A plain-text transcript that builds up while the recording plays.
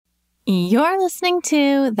You're listening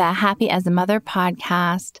to the Happy as a Mother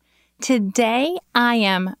podcast. Today, I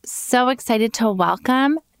am so excited to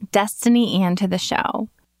welcome Destiny Ann to the show.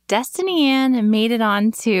 Destiny Ann made it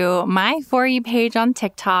onto my For You page on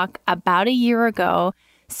TikTok about a year ago,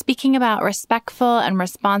 speaking about respectful and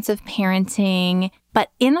responsive parenting,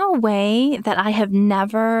 but in a way that I have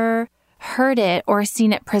never heard it or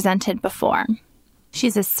seen it presented before.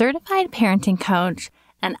 She's a certified parenting coach,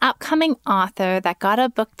 an upcoming author that got a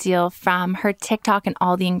book deal from her TikTok and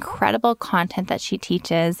all the incredible content that she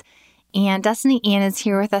teaches. And Destiny Ann is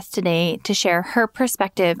here with us today to share her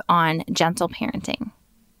perspective on gentle parenting.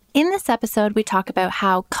 In this episode, we talk about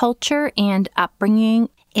how culture and upbringing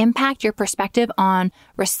impact your perspective on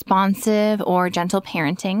responsive or gentle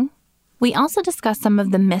parenting. We also discuss some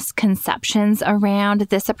of the misconceptions around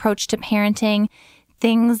this approach to parenting.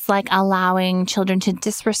 Things like allowing children to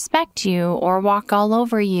disrespect you or walk all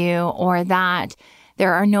over you, or that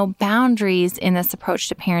there are no boundaries in this approach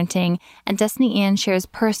to parenting. And Destiny Ann shares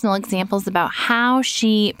personal examples about how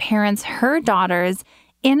she parents her daughters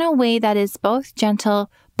in a way that is both gentle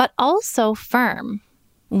but also firm.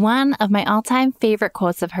 One of my all-time favorite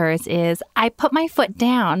quotes of hers is, "I put my foot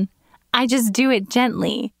down. I just do it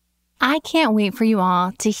gently." I can't wait for you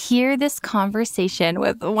all to hear this conversation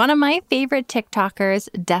with one of my favorite TikTokers,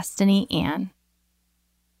 Destiny Ann.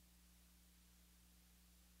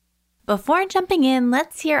 Before jumping in,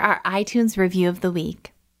 let's hear our iTunes review of the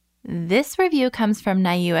week. This review comes from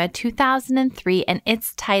Nayua 2003, and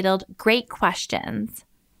it's titled, "Great Questions."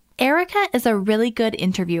 Erica is a really good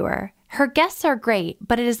interviewer. Her guests are great,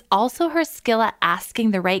 but it is also her skill at asking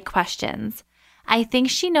the right questions. I think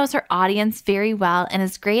she knows her audience very well and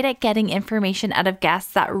is great at getting information out of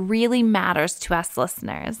guests that really matters to us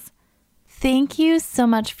listeners. Thank you so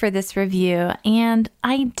much for this review, and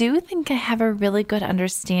I do think I have a really good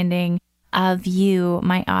understanding of you,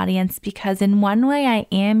 my audience, because in one way I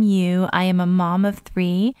am you. I am a mom of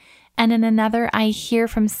 3, and in another I hear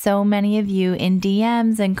from so many of you in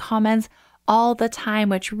DMs and comments all the time,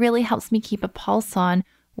 which really helps me keep a pulse on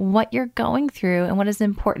what you're going through and what is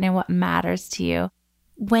important and what matters to you.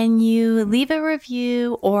 When you leave a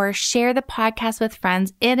review or share the podcast with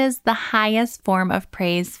friends, it is the highest form of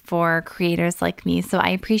praise for creators like me. So I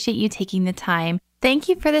appreciate you taking the time. Thank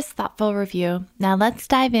you for this thoughtful review. Now let's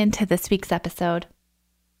dive into this week's episode.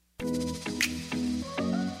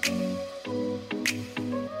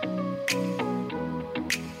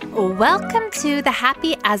 Welcome to the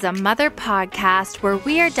Happy as a Mother podcast, where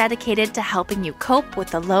we are dedicated to helping you cope with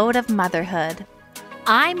the load of motherhood.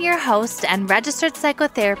 I'm your host and registered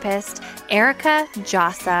psychotherapist, Erica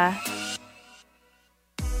Djossa.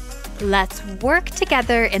 Let's work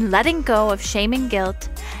together in letting go of shame and guilt,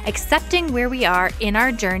 accepting where we are in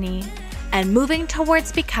our journey, and moving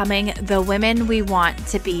towards becoming the women we want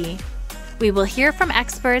to be. We will hear from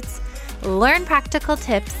experts, learn practical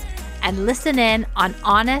tips, and listen in on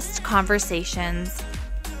honest conversations.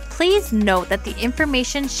 Please note that the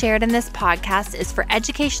information shared in this podcast is for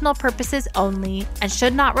educational purposes only and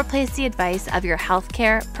should not replace the advice of your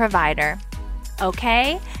healthcare provider.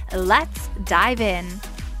 Okay, let's dive in.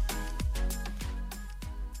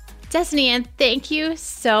 Destiny Ann, thank you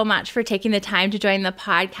so much for taking the time to join the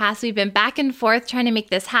podcast. We've been back and forth trying to make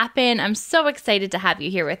this happen. I'm so excited to have you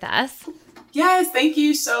here with us. Yes, thank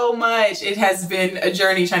you so much. It has been a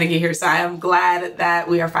journey trying to get here, so I am glad that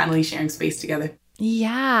we are finally sharing space together.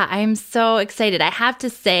 Yeah, I'm so excited. I have to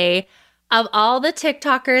say, of all the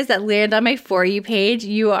TikTokers that land on my For You page,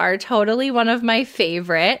 you are totally one of my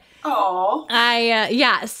favorite. Oh,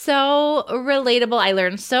 so relatable. I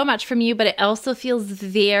learned so much from you, but it also feels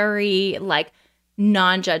very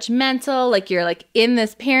non-judgmental, like you're in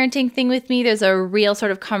this parenting thing with me. There's a real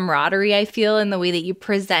sort of camaraderie I feel in the way that you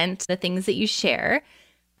present the things that you share.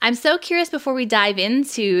 I'm so curious, before we dive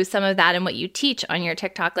into some of that and what you teach on your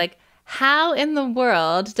TikTok, how in the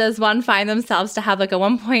world does one find themselves to have a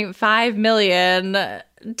 1.5 million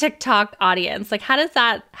TikTok audience? How does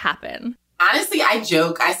that happen? Honestly, I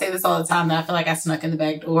joke. I say this all the time that I feel like I snuck in the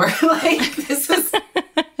back door.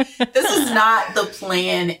 This is not the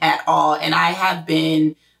plan at all. And I have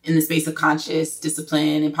been in the space of conscious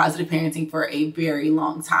discipline and positive parenting for a very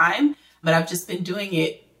long time, but I've just been doing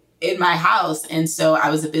it in my house. And so I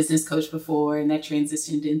was a business coach before, and that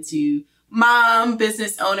transitioned into mom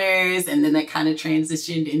business owners. And then that kind of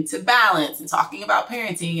transitioned into balance and talking about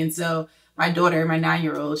parenting. And so my daughter, my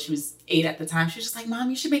 9-year-old, she was 8 at the time. She was just like, "Mom,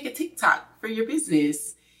 you should make a TikTok for your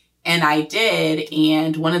business." And I did.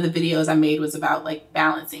 And one of the videos I made was about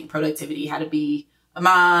balancing productivity, how to be a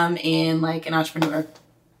mom and an entrepreneur.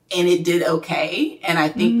 And it did okay. And I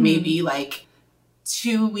think maybe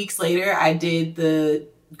 2 weeks later, I did the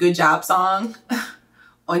Good Job song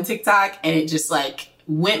on TikTok, and it just like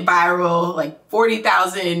went viral, like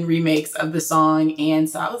 40,000 remakes of the song. And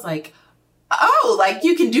so I was like, oh, like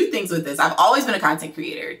you can do things with this. I've always been a content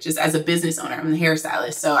creator, just as a business owner. I'm a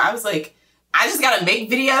hairstylist. So I was like, I just got to make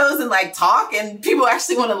videos and like talk, and people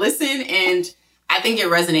actually want to listen. And I think it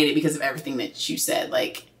resonated because of everything that you said.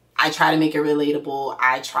 Like, I try to make it relatable.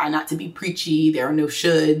 I try not to be preachy. There are no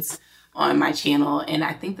shoulds on my channel. And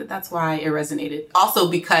I think that that's why it resonated.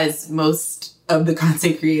 Also because most of the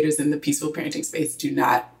content creators in the peaceful parenting space do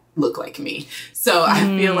not look like me. So I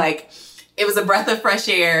feel like it was a breath of fresh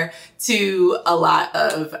air to a lot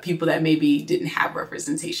of people that maybe didn't have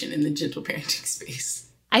representation in the gentle parenting space.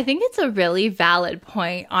 I think it's a really valid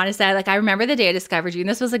point. Honestly, I remember the day I discovered you, and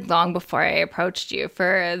this was like long before I approached you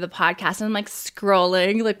for the podcast. And I'm like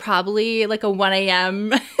scrolling, like probably like a 1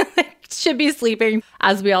 a.m. should be sleeping,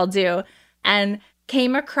 as we all do, and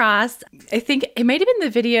came across, I think it might have been the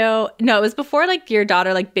video. No, it was before like your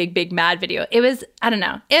daughter, like big mad video. It was, I don't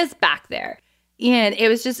know, it was back there. And it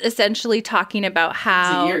was just essentially talking about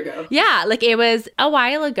how, a year ago. Yeah, like it was a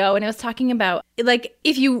while ago. And it was talking about like,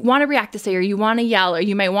 if you want to react to say, or you want to yell, or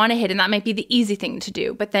you might want to hit, and that might be the easy thing to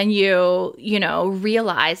do. But then you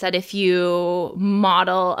realize that if you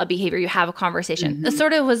model a behavior, you have a conversation. That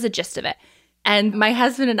sort of was the gist of it. And my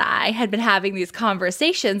husband and I had been having these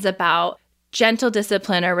conversations about gentle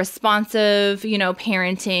discipline or responsive,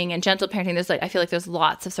 parenting and gentle parenting. There's I feel like there's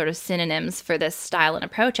lots of sort of synonyms for this style and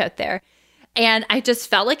approach out there. And I just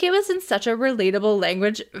felt like it was in such a relatable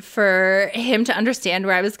language for him to understand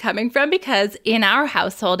where I was coming from, because in our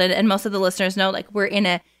household, and most of the listeners know, like we're in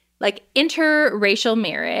a interracial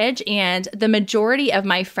marriage, and the majority of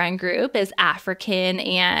my friend group is African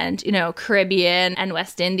and, Caribbean and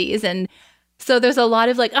West Indies. And so there's a lot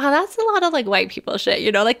of like, oh, that's a lot of like white people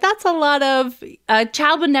shit, like that's a lot of a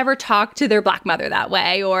child would never talk to their Black mother that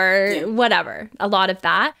way or whatever, a lot of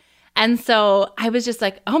that. And so I was just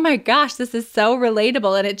like, oh my gosh, this is so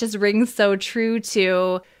relatable. And it just rings so true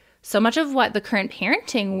to so much of what the current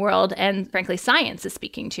parenting world and frankly science is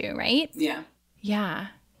speaking to, right? Yeah. Yeah.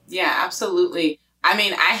 Yeah, absolutely. I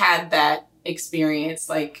mean, I had that experience.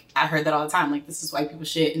 Like, I heard that all the time. Like, this is white people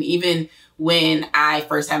shit. And even when I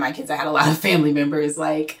first had my kids, I had a lot of family members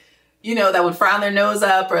like, that would frown their nose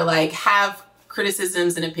up or like have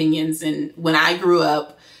criticisms and opinions. And when I grew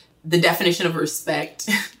up, the definition of respect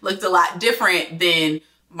looked a lot different than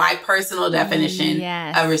my personal definition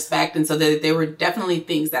of respect. And so there were definitely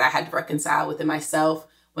things that I had to reconcile within myself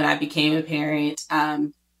when I became a parent,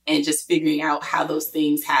 and just figuring out how those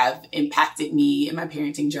things have impacted me in my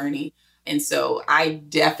parenting journey. And so I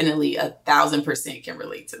definitely 1,000% can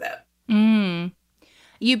relate to that.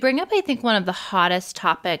 You bring up, I think, one of the hottest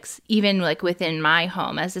topics, even like within my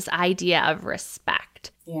home, as this idea of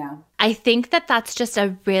respect. Yeah. I think that that's just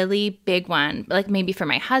a really big one, like maybe for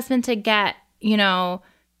my husband to get, to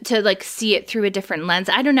like see it through a different lens.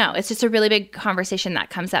 I don't know. It's just a really big conversation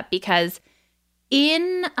that comes up, because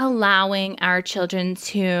in allowing our children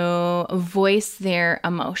to voice their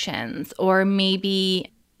emotions, or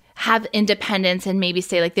maybe have independence and maybe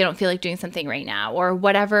say like they don't feel like doing something right now, or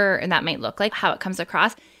whatever that might look like, how it comes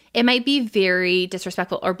across, it might be very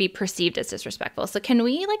disrespectful or be perceived as disrespectful. So can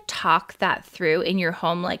we like talk that through in your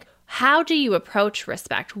home? Like, how do you approach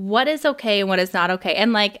respect? What is okay and what is not okay?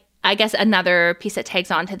 And like, I guess another piece that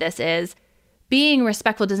tags on to this is being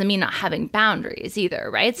respectful doesn't mean not having boundaries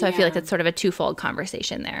either, right? So I feel like it's sort of a twofold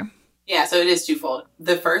conversation there. Yeah, so it is twofold.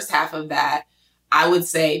 The first half of that, I would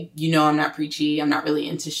say, I'm not preachy. I'm not really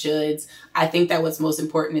into shoulds. I think that what's most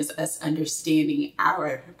important is us understanding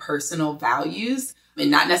our personal values, and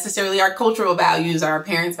not necessarily our cultural values, our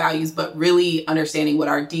parents' values, but really understanding what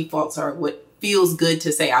our defaults are, what feels good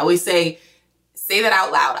to say. I always say that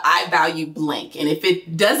out loud. I value blank. And if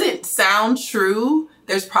it doesn't sound true,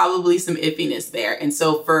 there's probably some iffiness there. And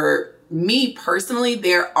so for me personally,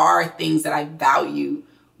 there are things that I value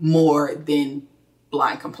more than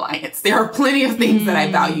blind compliance. There are plenty of things that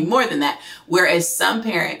I value more than that, whereas some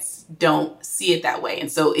parents don't see it that way.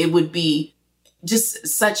 And so it would be just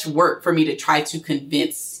such work for me to try to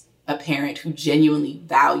convince a parent who genuinely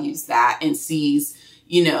values that and sees,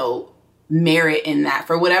 merit in that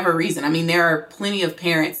for whatever reason. I mean, there are plenty of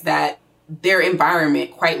parents that their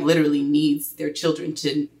environment quite literally needs their children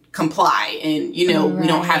to comply. And, we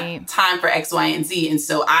don't have time for X, Y, and Z. And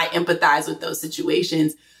so I empathize with those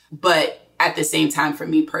situations. But at the same time, for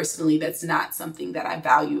me personally, that's not something that I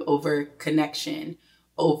value over connection,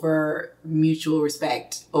 over mutual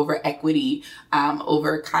respect, over equity,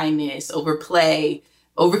 over kindness, over play,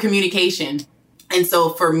 over communication. And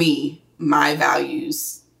so for me, my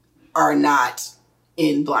values are not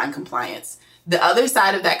in blind compliance. The other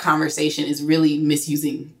side of that conversation is really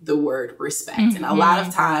misusing the word respect. And a lot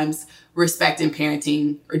of times respect in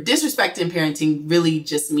parenting or disrespect in parenting really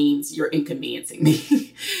just means you're inconveniencing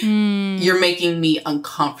me. You're making me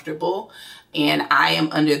uncomfortable. And I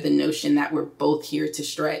am under the notion that we're both here to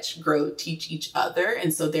stretch, grow, teach each other.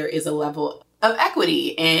 And so there is a level of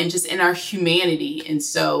equity and just in our humanity. And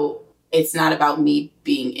so it's not about me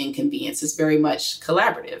being inconvenienced. It's very much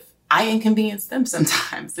collaborative. I inconvenience them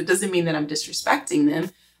sometimes. It doesn't mean that I'm disrespecting them,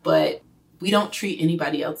 but we don't treat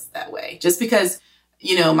anybody else that way. Just because,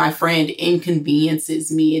 my friend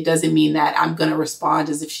inconveniences me, it doesn't mean that I'm going to respond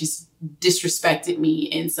as if she's disrespected me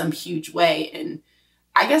in some huge way. And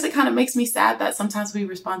I guess it kind of makes me sad that sometimes we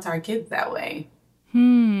respond to our kids that way.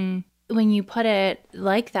 When you put it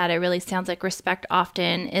like that, it really sounds like respect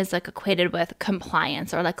often is like equated with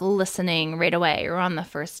compliance or like listening right away or on the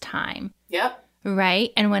first time. Yep.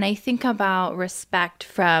 Right. And when I think about respect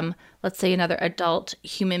from, let's say, another adult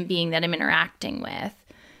human being that I'm interacting with,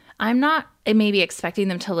 I'm not maybe expecting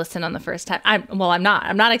them to listen on the first time. I'm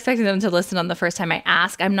not expecting them to listen on the first time I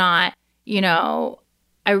ask. I'm not,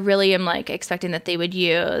 I really am like expecting that they would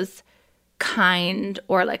use kind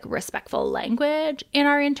or like respectful language in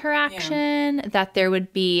our interaction, that there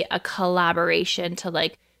would be a collaboration to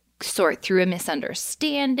like sort through a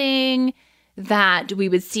misunderstanding, that we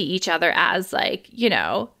would see each other as like,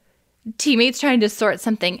 teammates trying to sort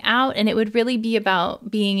something out. And it would really be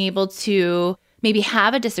about being able to maybe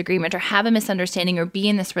have a disagreement or have a misunderstanding or be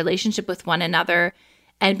in this relationship with one another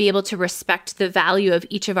and be able to respect the value of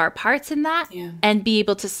each of our parts in that and be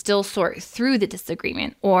able to still sort through the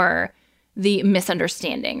disagreement or the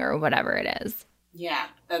misunderstanding or whatever it is. Yeah,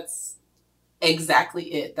 that's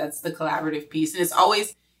exactly it. That's the collaborative piece. And it's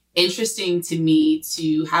always interesting to me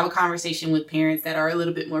to have a conversation with parents that are a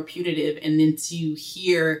little bit more punitive and then to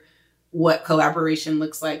hear what collaboration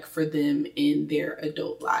looks like for them in their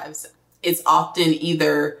adult lives. It's often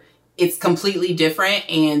either it's completely different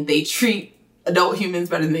and they treat adult humans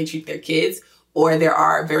better than they treat their kids, or there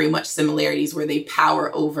are very much similarities where they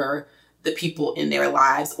power over the people in their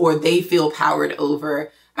lives or they feel powered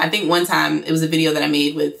over. I think one time it was a video that I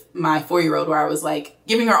made with my 4-year-old where I was like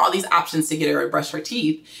giving her all these options to get her to brush her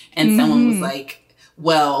teeth. And someone was like,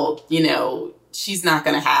 well, she's not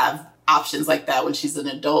going to have options like that when she's an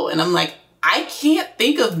adult. And I'm like, I can't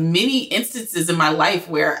think of many instances in my life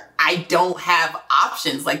where I don't have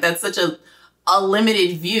options. Like that's such a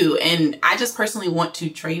limited view. And I just personally want to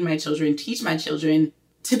train my children, teach my children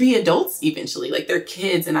to be adults eventually. Like they're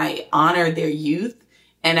kids and I honor their youth.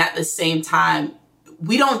 And at the same time,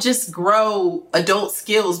 we don't just grow adult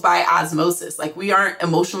skills by osmosis. Like we aren't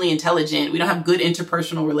emotionally intelligent. We don't have good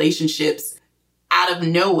interpersonal relationships out of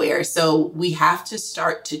nowhere. So we have to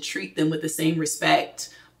start to treat them with the same respect,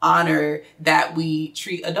 honor that we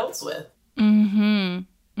treat adults with.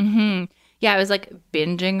 Yeah, I was like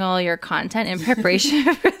binging all your content in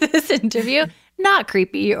preparation for this interview. Not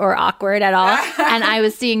creepy or awkward at all. And I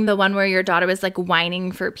was seeing the one where your daughter was like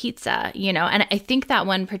whining for pizza, and I think that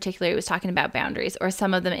one particularly was talking about boundaries, or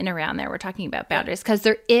some of them in around there were talking about boundaries, because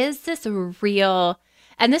there is this real,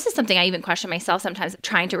 and this is something I even question myself sometimes,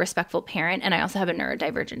 trying to respectful parent. And I also have a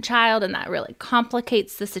neurodivergent child, and that really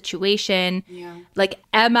complicates the situation. Yeah. Like,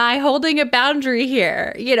 am I holding a boundary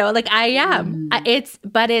here? Like I am.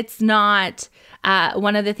 But it's not.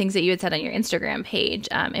 One of the things that you had said on your Instagram page,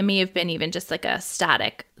 it may have been even just like a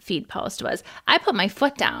static feed post, was I put my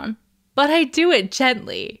foot down, but I do it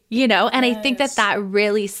gently, And yes. I think that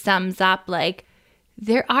really sums up like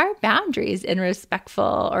there are boundaries in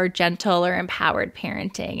respectful or gentle or empowered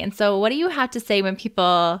parenting. And so what do you have to say when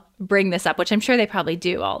people bring this up, which I'm sure they probably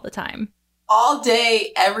do all the time? All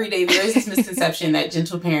day, every day, there is this misconception that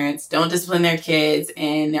gentle parents don't discipline their kids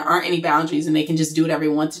and there aren't any boundaries and they can just do whatever they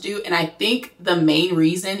want to do. And I think the main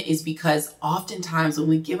reason is because oftentimes when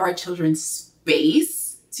we give our children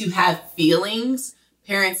space to have feelings,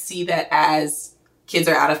 parents see that as kids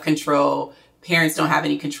are out of control. Parents don't have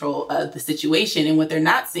any control of the situation. And what they're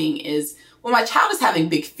not seeing is, well, my child is having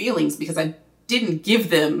big feelings because I didn't give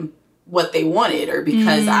them what they wanted, or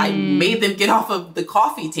because I made them get off of the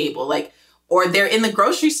coffee table. Like, or they're in the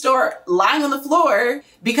grocery store lying on the floor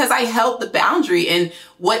because I held the boundary. And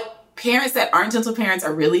what parents that aren't gentle parents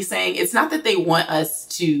are really saying, it's not that they want us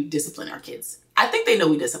to discipline our kids. I think they know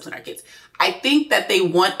we discipline our kids. I think that they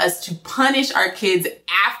want us to punish our kids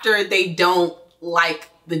after they don't like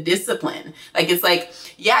the discipline. Like, it's like,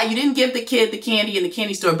 yeah, you didn't give the kid the candy in the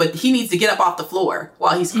candy store, but he needs to get up off the floor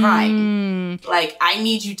while he's crying. Like, I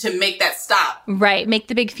need you to make that stop. Right. Make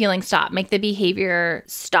the big feeling stop. Make the behavior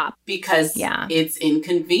stop. Because it's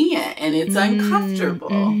inconvenient and it's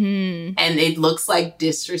uncomfortable. And it looks like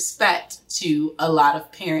disrespect to a lot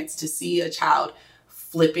of parents to see a child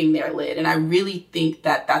flipping their lid. And I really think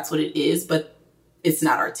that that's what it is, but it's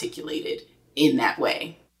not articulated in that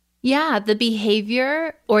way. Yeah, the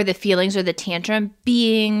behavior or the feelings or the tantrum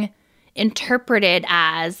being interpreted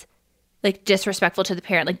as like disrespectful to the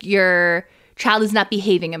parent. Like your child is not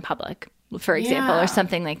behaving in public, for example, or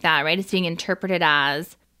something like that, right? It's being interpreted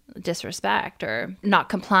as disrespect or not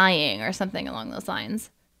complying or something along those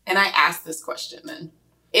lines. And I asked this question then.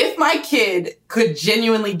 If my kid could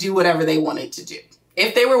genuinely do whatever they wanted to do,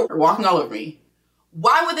 if they were walking all over me,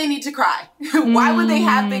 why would they need to cry? Why would they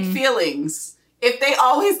have big feelings? If they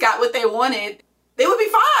always got what they wanted, they would be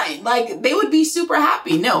fine. Like, they would be super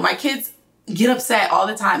happy. No, my kids get upset all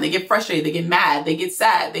the time. They get frustrated. They get mad. They get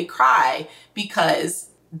sad. They cry because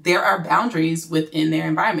there are boundaries within their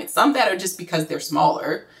environment. Some that are just because they're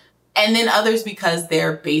smaller, and then others because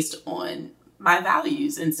they're based on my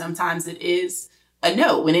values. And sometimes it is a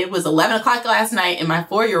no. When it was 11 o'clock last night and my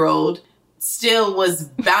 4-year-old still was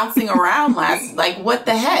bouncing around like, what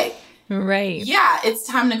the heck? Right. Yeah, it's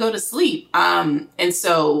time to go to sleep. And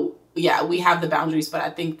so, yeah, we have the boundaries, but I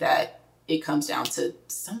think that it comes down to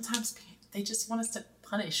sometimes they just want us to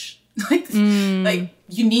punish. like,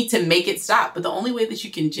 you need to make it stop. But the only way that you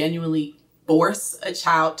can genuinely force a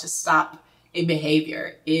child to stop a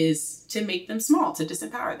behavior is to make them small, to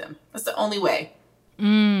disempower them. That's the only way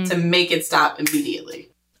to make it stop immediately.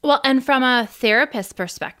 Well, and from a therapist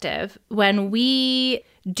perspective, when we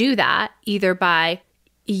do that, either by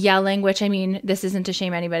yelling, which I mean, this isn't to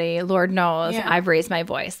shame anybody. Lord knows I've raised my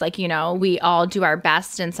voice. Like, you know, we all do our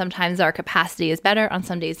best and sometimes our capacity is better on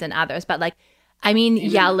some days than others. But like, I mean,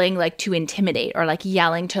 yelling like to intimidate or like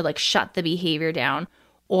yelling to like shut the behavior down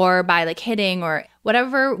or by like hitting or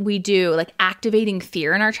whatever we do, like activating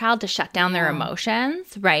fear in our child to shut down their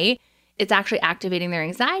emotions, right? It's actually activating their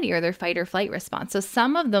anxiety or their fight or flight response. So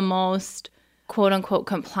some of the most quote unquote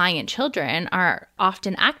compliant children are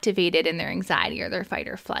often activated in their anxiety or their fight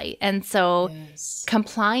or flight. And so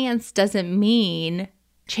compliance doesn't mean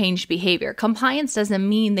changed behavior. Compliance doesn't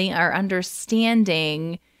mean they are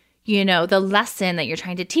understanding, you know, the lesson that you're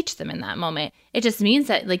trying to teach them in that moment. It just means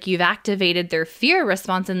that like you've activated their fear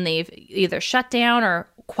response and they've either shut down or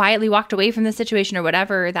quietly walked away from the situation or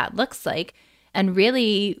whatever that looks like. And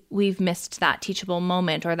really, we've missed that teachable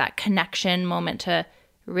moment or that connection moment to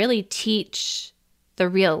really teach the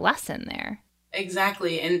real lesson there.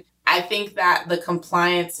 Exactly. And I think that the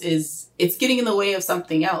compliance it's getting in the way of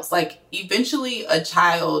something else. Like, eventually a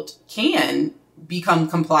child can become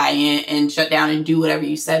compliant and shut down and do whatever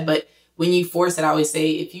you said. But when you force it, I always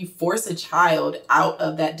say, if you force a child out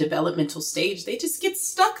of that developmental stage, they just get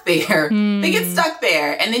stuck there. They get stuck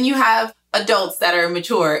there. And then you have adults that are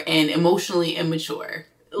mature and emotionally immature,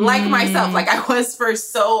 like myself. Like, I was for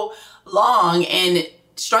so long and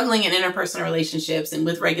struggling in interpersonal relationships and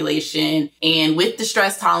with regulation and with the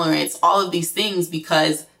stress tolerance, all of these things,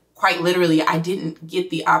 because quite literally, I didn't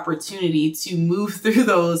get the opportunity to move through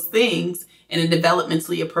those things in a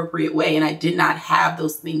developmentally appropriate way. And I did not have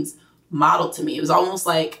those things modeled to me. It was almost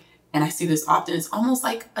like, and I see this often, it's almost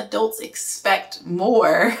like adults expect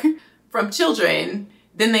more from children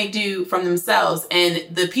than they do from themselves. And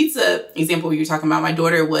the pizza example you were talking about, my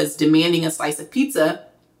daughter was demanding a slice of pizza.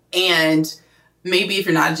 And maybe if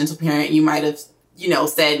you're not a gentle parent, you might have, you know,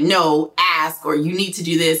 said, no, ask, or you need to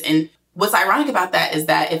do this. And what's ironic about that is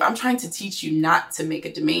that if I'm trying to teach you not to make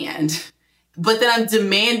a demand, but then I'm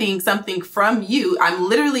demanding something from you, I'm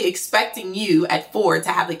literally expecting you at 4 to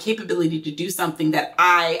have the capability to do something that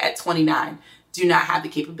I, at 29, do not have the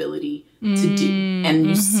capability to do. And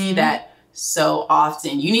you see that so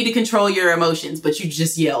often. You need to control your emotions, but you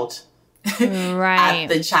just yelled at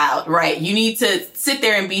the child, right? You need to sit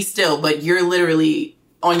there and be still, but you're literally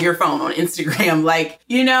on your phone, on Instagram. Like,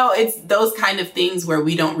 you know, it's those kind of things where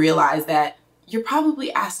we don't realize that you're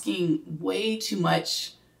probably asking way too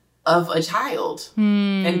much of a child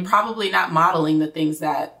and probably not modeling the things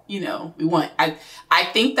that, you know, we want. I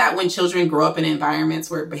think that when children grow up in environments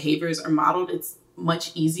where behaviors are modeled, it's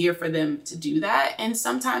much easier for them to do that. And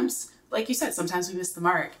sometimes, like you said, sometimes we miss the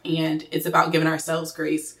mark, and it's about giving ourselves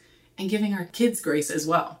grace and giving our kids grace as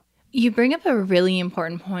well. You bring up a really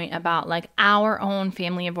important point about like our own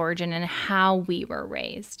family of origin and how we were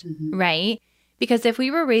raised, right? Because if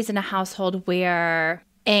we were raised in a household where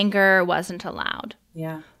anger wasn't allowed,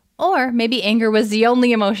 Or maybe anger was the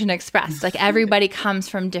only emotion expressed. Like everybody comes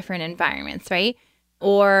from different environments, right?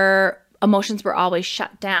 Or emotions were always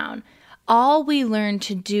shut down. All we learn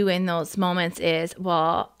to do in those moments is,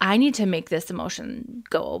 well, I need to make this emotion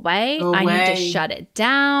go away. I need to shut it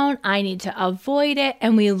down. I need to avoid it.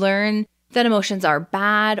 And we learn that emotions are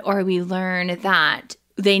bad, or we learn that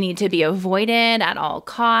they need to be avoided at all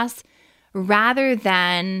costs, rather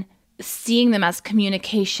than seeing them as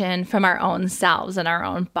communication from our own selves and our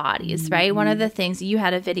own bodies, right? One of the things, you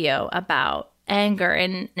had a video about anger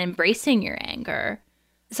and embracing your anger.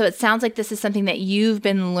 So it sounds like this is something that you've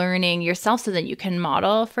been learning yourself so that you can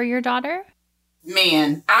model for your daughter.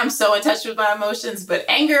 Man, I'm so in touch with my emotions, but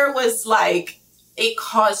anger was like, it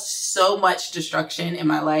caused so much destruction in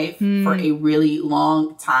my life for a really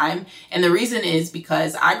long time. And the reason is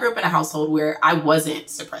because I grew up in a household where I wasn't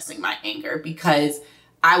suppressing my anger because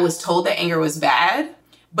I was told that anger was bad,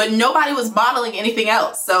 but nobody was modeling anything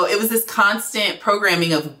else. So it was this constant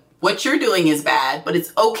programming of what you're doing is bad, but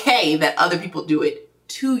it's okay that other people do it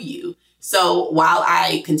to you. So while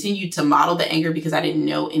I continued to model the anger because I didn't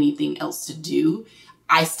know anything else to do,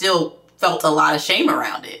 I still felt a lot of shame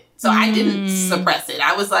around it. So I didn't suppress it.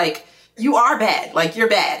 I was like, you are bad. Like, you're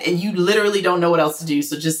bad. And you literally don't know what else to do.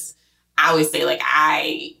 So I always say, like,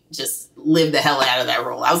 I just lived the hell out of that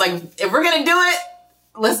role. I was like, if we're going to do it,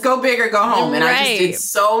 let's go big or go home. And I just did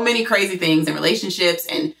so many crazy things in relationships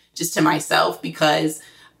and just to myself because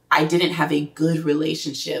I didn't have a good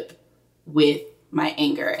relationship with my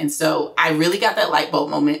anger. And so I really got that light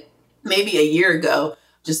bulb moment maybe a year ago,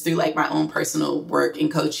 just through like my own personal work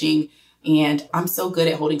and coaching. And I'm so good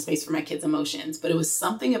at holding space for my kids' emotions. But it was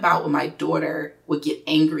something about when my daughter would get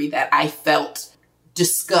angry that I felt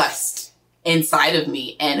disgust inside of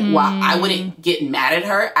me. And while I wouldn't get mad at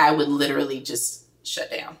her, I would literally just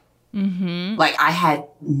shut down. Like I had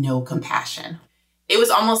no compassion. It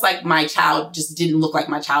was almost like my child just didn't look like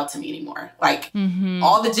my child to me anymore. Like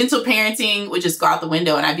all the gentle parenting would just go out the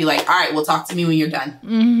window and I'd be like, all right, well, talk to me when you're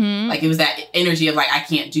done. Like it was that energy of like, I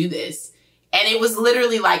can't do this. And it was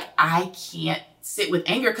literally like, I can't sit with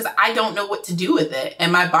anger because I don't know what to do with it.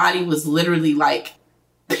 And my body was literally like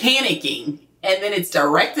panicking. And then it's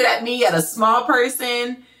directed at me, at a small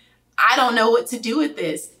person. I don't know what to do with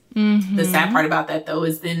this. The sad part about that, though,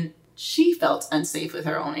 is then she felt unsafe with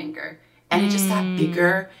her own anger. And it just got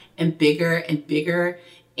bigger and bigger and bigger.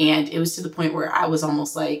 And it was to the point where I was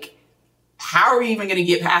almost like, how are we even going to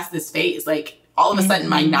get past this phase? Like all of a sudden,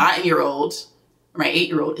 my 9-year-old, or my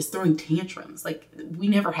 8-year-old is throwing tantrums. Like we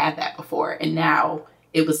never had that before. And now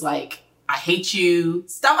it was like, I hate you.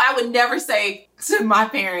 Stuff I would never say to my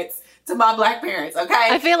parents, to my Black parents, okay?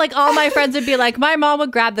 I feel like all my friends would be like, my mom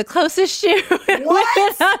would grab the closest shoe and whip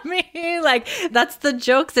it at me. Like, that's the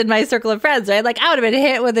jokes in my circle of friends, right? Like, I would have been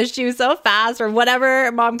hit with a shoe so fast or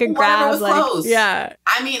whatever mom can grab. Was like, close. Yeah.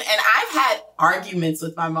 I mean, and I've had arguments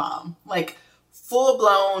with my mom, like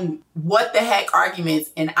full-blown what the heck arguments,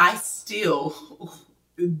 and I still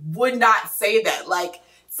would not say that. Like,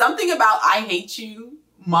 something about I hate you,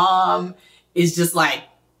 mom, is just like,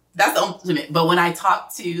 that's the ultimate. But when I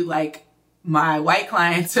talk to like my white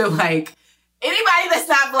clients or like anybody that's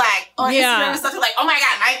not Black on Instagram and stuff, they're like, oh my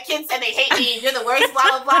God, my kids said they hate me. You're the worst,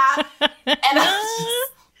 blah, blah, blah. And I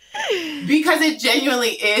just, because it genuinely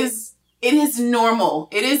is, it is normal.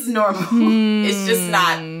 It is normal. It's just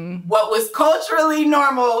not what was culturally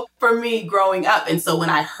normal for me growing up. And so when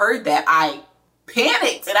I heard that, I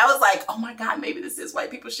panicked and I was like, oh my God, maybe this is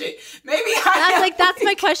white people shit. Maybe that's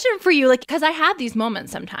my question for you. Like, because I have these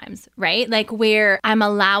moments sometimes, right? Like where I'm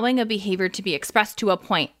allowing a behavior to be expressed to a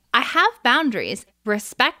point. I have boundaries.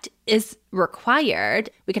 Respect is required.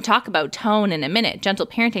 We can talk about tone in a minute. Gentle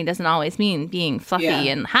parenting doesn't always mean being fluffy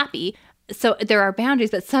and happy. So there are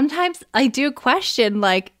boundaries, but sometimes I do question,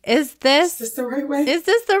 like, is this the right way? Is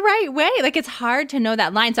this the right way? Like, it's hard to know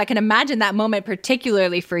that line. So I can imagine that moment,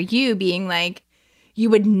 particularly for you, being like, you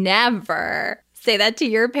would never say that to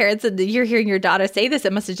your parents, and you're hearing your daughter say this.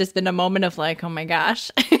 It must have just been a moment of like, oh my gosh.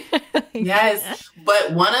 Yes.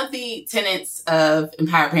 But one of the tenets of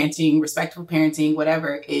empowered parenting, respectful parenting,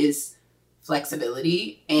 whatever, is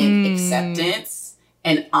flexibility and acceptance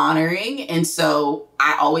and honoring. And so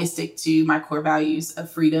I always stick to my core values of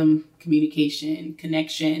freedom, communication,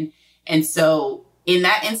 connection. And so in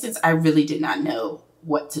that instance, I really did not know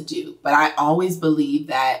what to do. But I always believe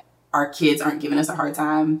that our kids aren't giving us a hard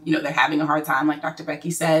time. You know, they're having a hard time, like Dr. Becky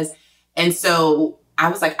says. And so I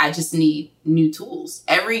was like, I just need new tools.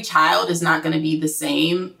 Every child is not going to be the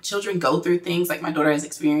same. Children go through things. Like my daughter has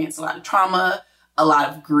experienced a lot of trauma, a lot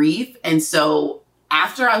of grief. And so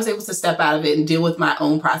after I was able to step out of it and deal with my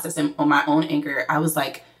own process and on my own anger, I was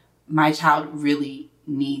like, my child really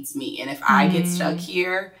needs me. And if I get stuck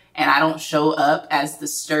here and I don't show up as the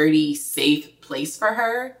sturdy, safe place for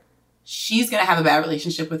her, she's going to have a bad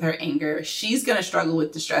relationship with her anger. She's going to struggle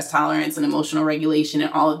with distress tolerance and emotional regulation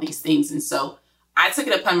and all of these things. And so I took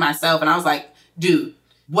it upon myself and I was like, dude,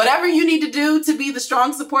 whatever you need to do to be the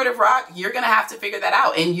strong, supportive rock, you're going to have to figure that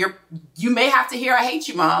out. And you may have to hear, I hate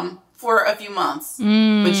you, Mom, for a few months.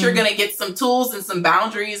 But you're going to get some tools and some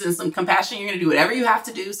boundaries and some compassion. You're going to do whatever you have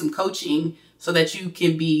to do, some coaching, so that you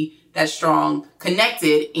can be that strong,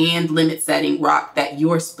 connected, and limit-setting rock that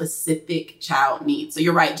your specific child needs. So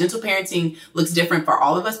you're right. Gentle parenting looks different for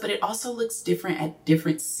all of us, but it also looks different at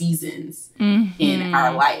different seasons in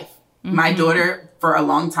our life. My daughter, for a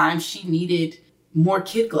long time, she needed more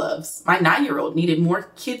kid gloves. My 9-year-old needed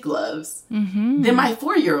more kid gloves than my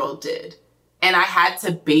 4-year-old did. And I had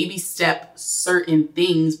to baby step certain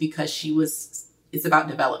things because it's about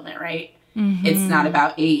development, right? It's not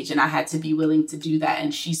about age. And I had to be willing to do that.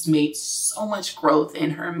 And she's made so much growth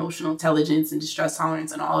in her emotional intelligence and distress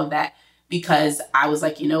tolerance and all of that because I was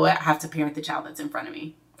like, you know what? I have to parent the child that's in front of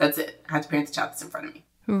me. That's it. I have to parent the child that's in front of me.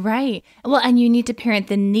 Right. Well, and you need to parent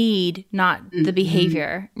the need, not the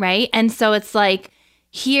behavior, right? And so it's like,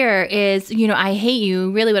 here is, I hate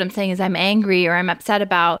you. Really what I'm saying is I'm angry or I'm upset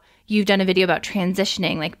about, you've done a video about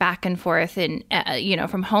transitioning, like back and forth and,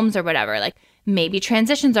 from homes or whatever. Like maybe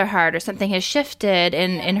transitions are hard or something has shifted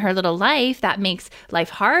in her little life that makes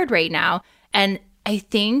life hard right now. And I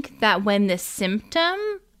think that when the symptom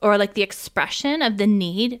or like the expression of the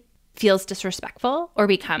need feels disrespectful or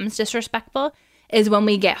becomes disrespectful is when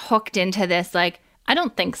we get hooked into this, like, I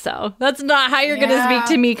don't think so. That's not how you're going to speak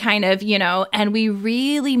to me kind of, and we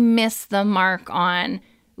really miss the mark on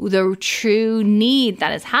the true need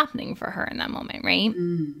that is happening for her in that moment, right?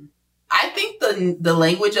 I think the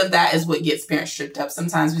language of that is what gets parents tripped up.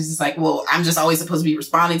 Sometimes it's just like, well, I'm just always supposed to be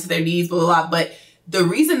responding to their needs, blah, blah, blah. But the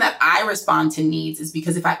reason that I respond to needs is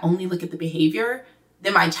because if I only look at the behavior,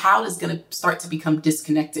 then my child is going to start to become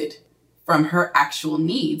disconnected from her actual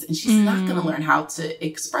needs. And she's not going to learn how to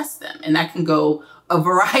express them. And that can go a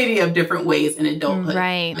variety of different ways in adulthood.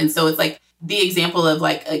 Right. And so it's like the example of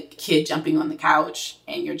like a kid jumping on the couch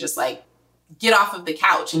and you're just like, get off of the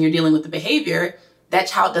couch and you're dealing with the behavior. That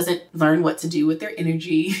child doesn't learn what to do with their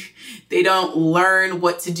energy. They don't learn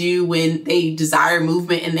what to do when they desire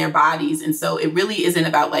movement in their bodies. And so it really isn't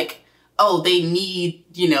about like, oh, they need,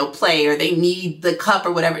 play or they need the cup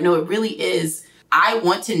or whatever. No, it really is. I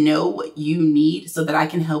want to know what you need so that I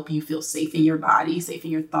can help you feel safe in your body, safe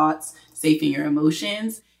in your thoughts, safe in your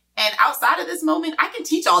emotions. And outside of this moment, I can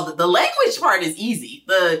teach all the language part is easy.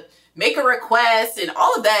 The make a request and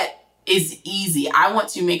all of that is easy. I want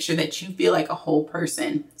to make sure that you feel like a whole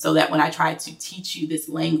person so that when I try to teach you this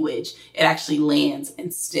language, it actually lands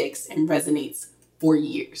and sticks and resonates for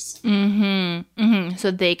years.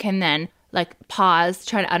 So they can then like pause,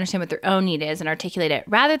 try to understand what their own need is and articulate it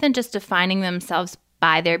rather than just defining themselves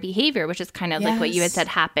by their behavior, which is kind of like what you had said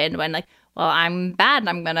happened when like, well, I'm bad and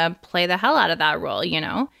I'm going to play the hell out of that role,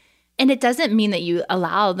 And it doesn't mean that you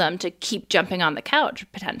allow them to keep jumping on the couch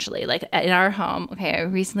potentially. Like in our home, okay, I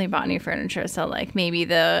recently bought new furniture. So like maybe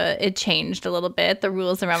it changed a little bit, the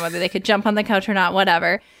rules around whether they could jump on the couch or not,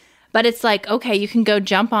 whatever. But it's like, okay, you can go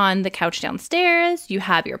jump on the couch downstairs. You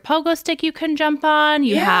have your pogo stick you can jump on.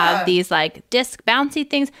 You have these like disc bouncy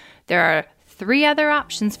things. There are 3 other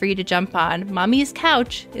options for you to jump on. Mommy's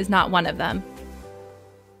couch is not one of them.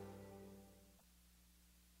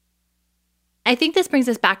 I think this brings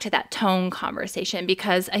us back to that tone conversation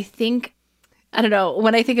because I think, I don't know,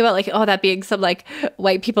 when I think about like, oh, that being some like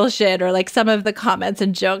white people shit or like some of the comments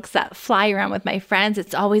and jokes that fly around with my friends,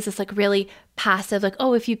 it's always this like really passive, like,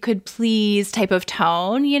 oh, if you could please type of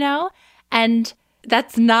tone, And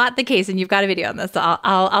that's not the case. And you've got a video on this. So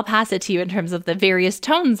I'll pass it to you in terms of the various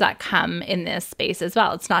tones that come in this space as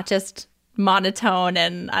well. It's not just monotone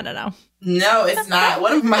and I don't know. No, it's not.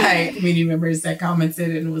 One of my community members that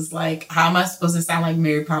commented and was like, how am I supposed to sound like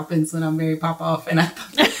Mary Poppins when I'm Mary Popoff? And I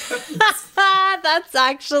thought that's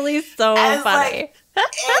actually so funny. Like,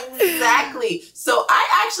 exactly. So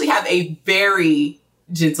I actually have a very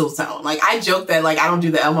gentle tone. Like I joke that like I don't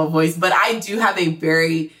do the Elmo voice, but I do have a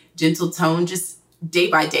very gentle tone just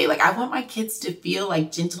day by day. Like I want my kids to feel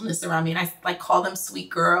like gentleness around me. And I like call them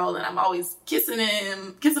sweet girl and I'm always kissing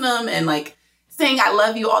them and like saying I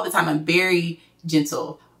love you all the time. I'm very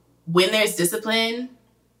gentle. When there's discipline,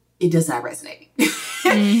 it does not resonate.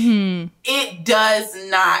 It does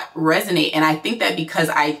not resonate. And I think that because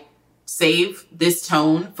I save this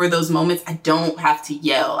tone for those moments, I don't have to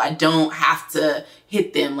yell. I don't have to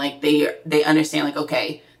hit them. Like they understand like,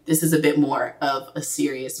 okay, this is a bit more of a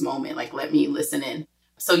serious moment. Like, let me listen in.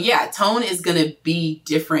 So yeah, tone is going to be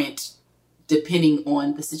different depending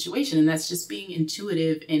on the situation. And that's just being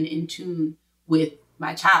intuitive and in tune with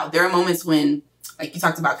my child. There are moments when, like you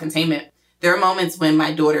talked about containment, there are moments when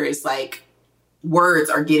my daughter is like,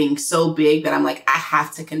 words are getting so big that I'm like, I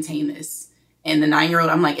have to contain this. And the 9-year-old,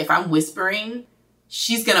 I'm like, if I'm whispering,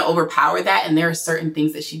 she's going to overpower that. And there are certain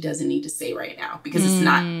things that she doesn't need to say right now because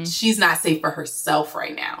she's not safe for herself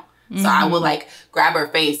right now. So I will like grab her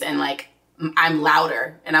face and like, I'm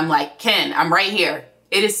louder. And I'm like, Ken, I'm right here.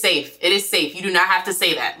 It is safe. It is safe. You do not have to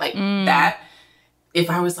say that. Like that. If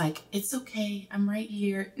I was like, it's okay, I'm right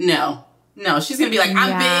here. No, she's going to be like,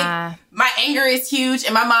 I'm big. My anger is huge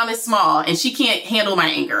and my mom is small and she can't handle my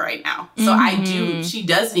anger right now. So she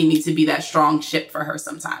does need me to be that strong ship for her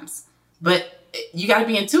sometimes. But you got to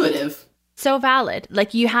be intuitive. So valid.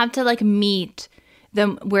 Like you have to like meet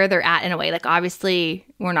them where they're at in a way. Like obviously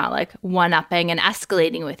we're not like one-upping and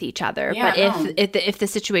escalating with each other. Yeah, but if the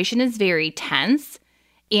situation is very tense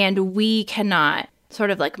and we cannot sort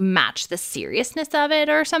of like match the seriousness of it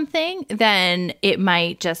or something, then it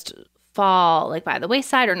might just fall like by the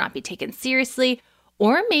wayside or not be taken seriously,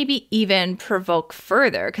 or maybe even provoke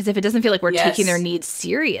further. Because if it doesn't feel like we're taking their needs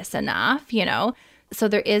serious enough, you know, so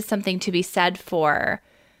there is something to be said for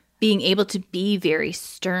being able to be very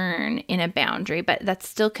stern in a boundary, but that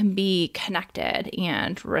still can be connected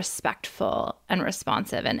and respectful and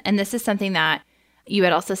responsive. And this is something that you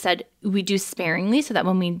had also said we do sparingly so that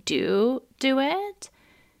when we do it,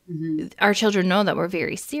 our children know that we're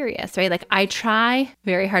very serious, right? Like I try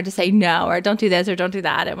very hard to say no, or don't do this or don't do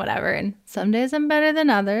that and whatever. And some days I'm better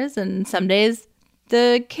than others. And some days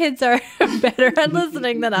the kids are better at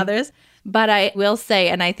listening than others. But I will say,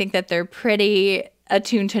 and I think that they're pretty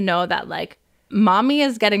attuned to know that like mommy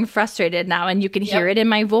is getting frustrated now and you can hear it in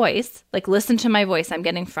my voice. Like listen to my voice. I'm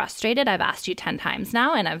getting frustrated. I've asked you 10 times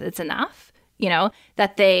now and it's enough. You know,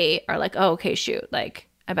 that they are like, oh, okay, shoot, like,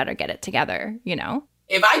 I better get it together, you know?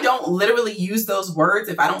 If I don't literally use those words,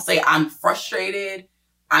 if I don't say I'm frustrated,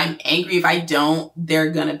 I'm angry, if I don't,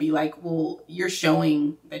 they're going to be like, well, you're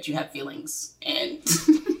showing that you have feelings and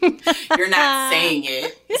you're not saying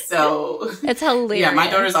it. So it's hilarious. Yeah,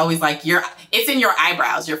 my daughter's always like, it's in your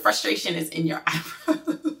eyebrows. Your frustration is in your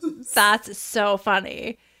eyebrows. That's so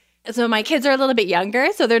funny. So my kids are a little bit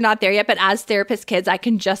younger, so they're not there yet. But as therapist kids, I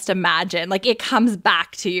can just imagine, like, it comes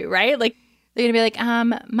back to you, right? Like, they're going to be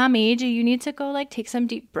like, Mommy, do you need to go, like, take some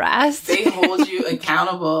deep breaths? They hold you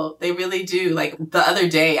accountable. They really do. Like, the other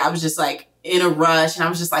day, I was just, like, in a rush. And I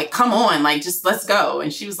was just like, come on, like, just let's go.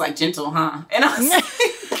 And she was like, gentle, huh? And I was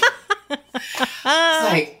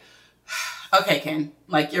like, okay, Ken,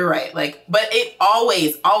 like, you're right. Like, but it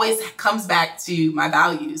always comes back to my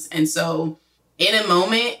values. And so in a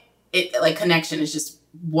moment, connection is just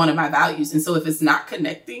one of my values. And so if it's not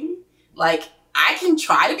connecting, like I can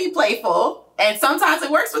try to be playful and sometimes it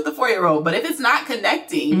works with the 4-year-old, but if it's not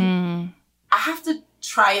connecting, I have to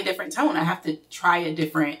try a different tone. I have to try a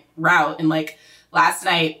different route. And like last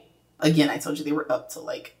night, again, I told you they were up to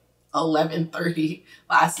like 11:30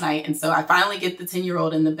 last night. And so I finally get the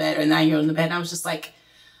 10-year-old in the bed or 9-year-old in the bed. And I was just like,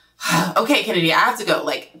 okay, Kennedy, I have to go.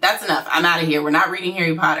 Like, that's enough. I'm out of here. We're not reading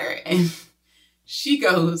Harry Potter. And she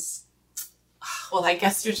goes, well, I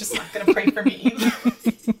guess you're just not going to pray for me either.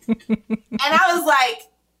 And I was like,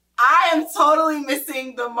 I am totally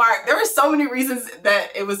missing the mark. There were so many reasons that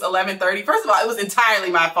it was 11:30. First of all, it was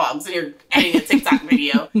entirely my fault. I'm sitting here editing a TikTok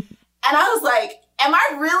video. And I was like, am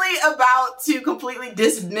I really about to completely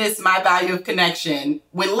dismiss my value of connection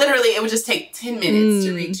when literally it would just take 10 minutes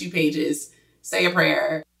to read 2 pages, say a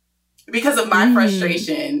prayer because of my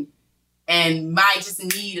frustration and my just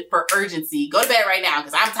need for urgency. Go to bed right now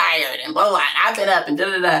because I'm tired and blah, blah, blah. I've been up and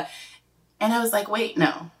da-da-da. And I was like, wait,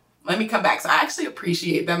 no, let me come back. So I actually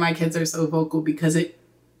appreciate that my kids are so vocal because it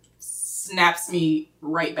snaps me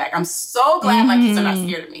right back. I'm so glad my kids are not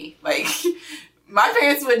scared of me. Like, my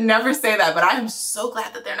parents would never say that, but I'm so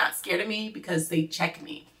glad that they're not scared of me because they check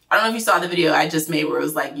me. I don't know if you saw the video I just made where it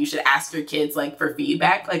was like, you should ask your kids like for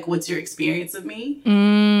feedback. Like, what's your experience of me?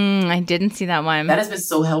 I didn't see that one. That has been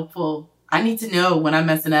so helpful. I need to know when I'm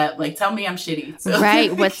messing up. Like, tell me I'm shitty. So.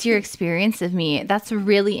 Right. What's your experience of me? That's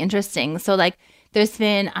really interesting. So like, there's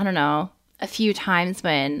been, I don't know, a few times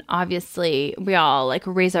when obviously we all like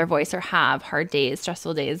raise our voice or have hard days,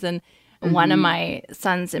 stressful days. And one of my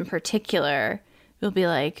sons in particular will be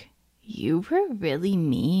like, you were really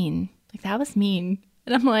mean. Like, that was mean.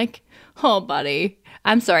 And I'm like, oh, buddy,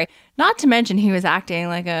 I'm sorry. Not to mention he was acting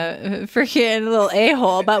like a freaking little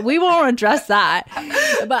a-hole, but we won't address that.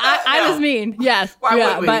 But I was mean. Yes. Why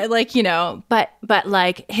yeah. would we? But like, but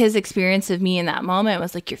like his experience of me in that moment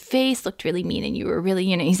was like, your face looked really mean and you were really,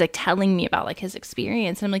 he's like telling me about like his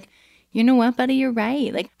experience. And I'm like, you know what, buddy, you're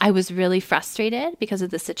right. Like I was really frustrated because of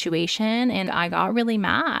the situation and I got really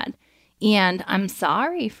mad. And I'm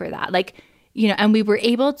sorry for that. Like, and we were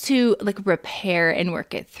able to like repair and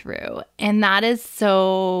work it through. And that is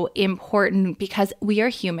so important because we are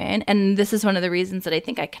human. And this is one of the reasons that I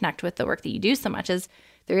think I connect with the work that you do so much is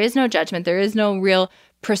there is no judgment. There is no real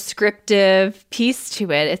prescriptive piece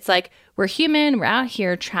to it. It's like we're human. We're out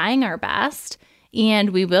here trying our best and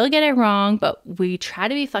we will get it wrong, but we try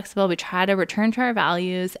to be flexible. We try to return to our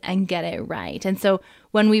values and get it right. And so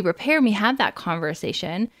when we repair and we have that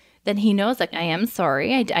conversation, then he knows like, I am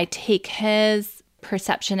sorry. I take his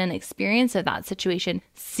perception and experience of that situation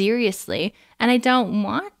seriously. And I don't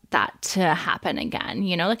want that to happen again.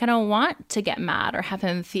 Like I don't want to get mad or have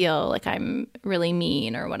him feel like I'm really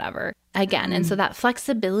mean or whatever again. And so that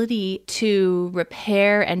flexibility to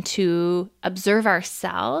repair and to observe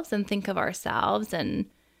ourselves and think of ourselves and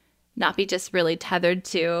not be just really tethered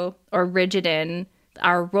to or rigid in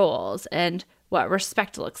our roles and what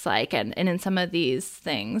respect looks like and in some of these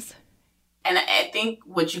things. And I think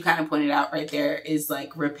what you kind of pointed out right there is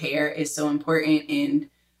like repair is so important. And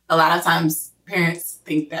a lot of times parents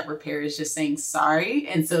think that repair is just saying sorry.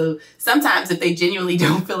 And so sometimes if they genuinely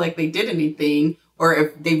don't feel like they did anything or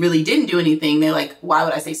if they really didn't do anything, they're like, why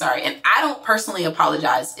would I say sorry? And I don't personally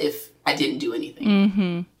apologize if I didn't do anything.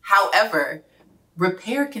 Mm-hmm. However,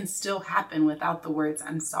 repair can still happen without the words,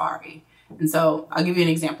 I'm sorry. And so I'll give you an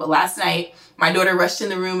example. Last night, my daughter rushed in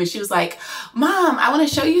the room and she was like, Mom, I want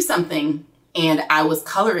to show you something. And I was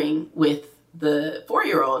coloring with the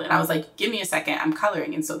 4-year-old. And I was like, give me a second, I'm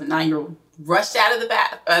coloring. And so the 9-year-old rushed out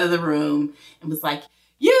of the room and was like,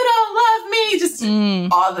 you don't love me. Just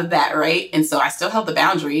all of that, right? And so I still held the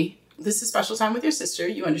boundary. This is special time with your sister.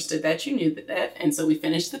 You understood that. You knew that. And so we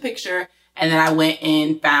finished the picture. And then I went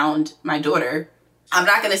and found my daughter. I'm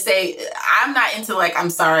not going to say, I'm not into like, I'm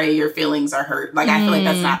sorry your feelings are hurt. Like, I feel like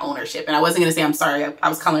that's not ownership. And I wasn't going to say, I'm sorry, I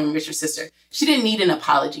was coloring with your sister. She didn't need an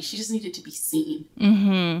apology. She just needed to be seen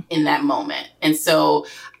in that moment. And so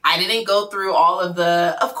I didn't go through all of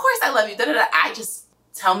the, of course I love you, I just,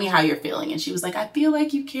 tell me how you're feeling. And she was like, I feel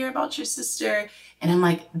like you care about your sister. And I'm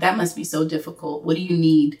like, that must be so difficult. What do you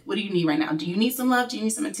need? What do you need right now? Do you need some love? Do you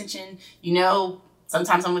need some attention?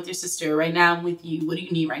 Sometimes I'm with your sister. Right now I'm with you. What do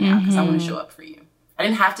you need right now? Because I want to show up for you. I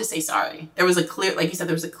didn't have to say sorry. There was a clear, like you said,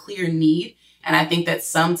 there was a clear need. And I think that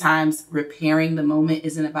sometimes repairing the moment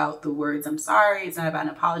isn't about the words, I'm sorry. It's not about an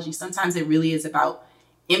apology. Sometimes it really is about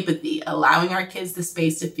empathy, allowing our kids the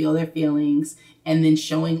space to feel their feelings and then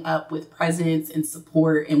showing up with presence and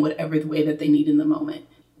support in whatever the way that they need in the moment.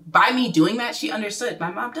 By me doing that, she understood my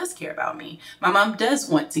mom does care about me. My mom does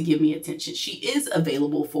want to give me attention. She is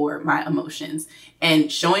available for my emotions.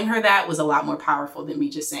 And showing her that was a lot more powerful than me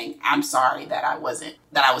just saying, I'm sorry that I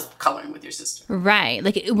was coloring with your sister. Right.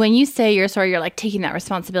 Like when you say you're sorry, you're like taking that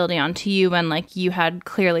responsibility onto you when like you had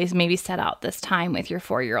clearly maybe set out this time with your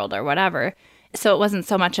 4-year-old or whatever. So it wasn't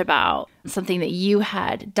so much about something that you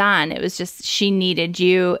had done. It was just she needed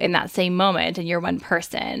you in that same moment and you're one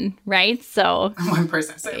person, right? So I'm one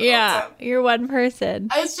person. Yeah, you're one person.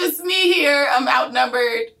 It's just me here. I'm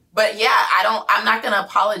outnumbered. But yeah, I'm not going to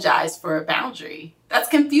apologize for a boundary. That's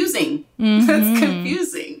confusing. That's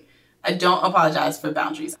confusing. I don't apologize for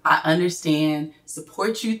boundaries. I understand,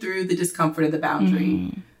 support you through the discomfort of the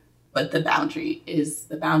boundary, but the boundary is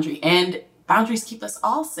the boundary. And boundaries keep us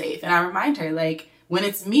all safe. And I remind her, like, when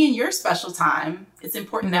it's me and your special time, it's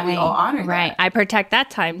important that we all honor that. Right. I protect that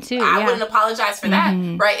time too. I wouldn't apologize for that.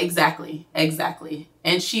 Right. Exactly.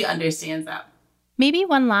 And she understands that. Maybe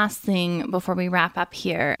one last thing before we wrap up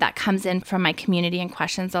here that comes in from my community and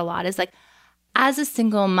questions a lot is like, as a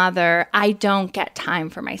single mother, I don't get time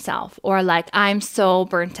for myself, or like I'm so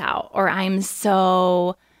burnt out, or I'm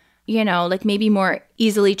so, like maybe more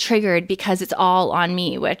easily triggered because it's all on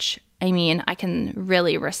me, which I mean, I can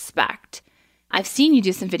really respect. I've seen you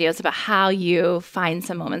do some videos about how you find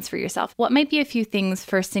some moments for yourself. What might be a few things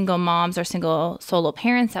for single moms or single solo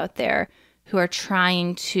parents out there who are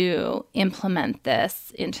trying to implement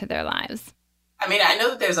this into their lives? I mean, I know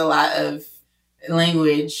that there's a lot of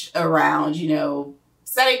language around,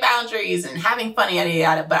 setting boundaries and having fun, yada,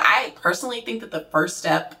 yada. But I personally think that the first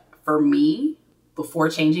step for me before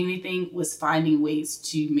changing anything was finding ways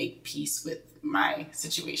to make peace with my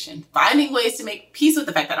situation, finding ways to make peace with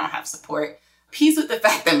the fact that I don't have support, peace with the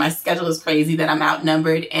fact that my schedule is crazy, that I'm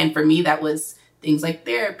outnumbered. And for me, that was things like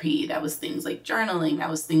therapy. That was things like journaling. That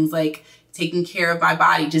was things like taking care of my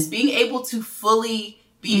body. Just being able to fully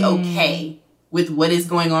be okay with what is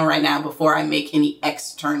going on right now before I make any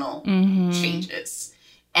external changes.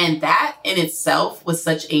 And that in itself was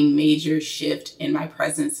such a major shift in my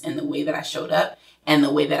presence and the way that I showed up and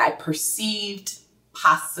the way that I perceived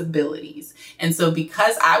possibilities. And so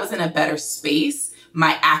because I was in a better space,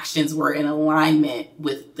 my actions were in alignment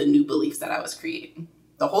with the new beliefs that I was creating.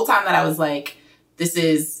 The whole time that I was like, this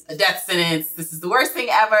is a death sentence, this is the worst thing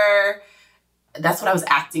ever, that's what I was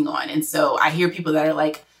acting on. And so I hear people that are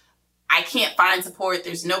like, I can't find support,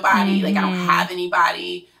 there's nobody, like I don't have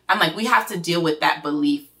anybody. I'm like, we have to deal with that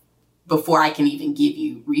belief before I can even give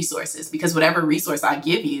you resources, because whatever resource I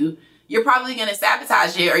give you, you're probably going to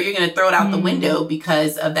sabotage it or you're going to throw it out the window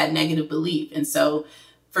because of that negative belief. And so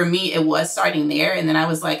for me, it was starting there. And then I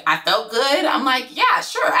was like, I felt good. I'm like, yeah,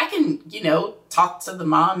 sure. I can, talk to the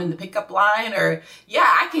mom in the pickup line, or yeah,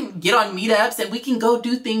 I can get on meetups and we can go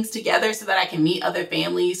do things together so that I can meet other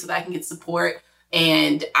families, so that I can get support.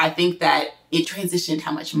 And I think that it transitioned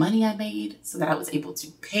how much money I made so that I was able to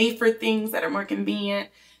pay for things that are more convenient,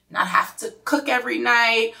 not have to cook every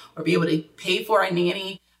night or be able to pay for a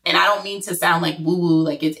nanny. And I don't mean to sound like woo-woo,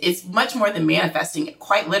 like it's much more than manifesting it.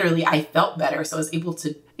 Quite literally, I felt better, so I was able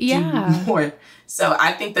to do more. So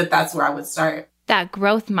I think that that's where I would start. That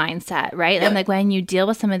growth mindset, right? Yep. And like when you deal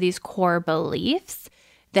with some of these core beliefs,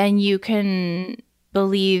 then you can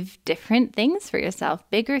believe different things for yourself,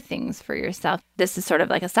 bigger things for yourself. This is sort of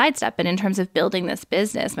like a sidestep. And in terms of building this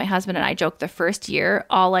business, my husband and I joked the first year,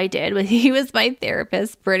 all I did was he was my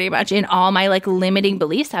therapist pretty much in all my like limiting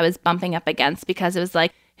beliefs I was bumping up against, because it was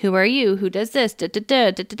like, who are you? Who does this?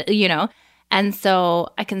 And so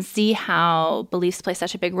I can see how beliefs play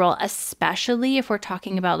such a big role, especially if we're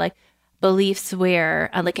talking about like beliefs where,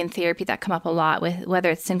 like in therapy that come up a lot with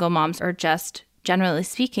whether it's single moms or just generally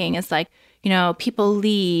speaking, it's like, people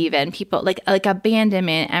leave and people like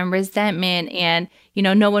abandonment and resentment and,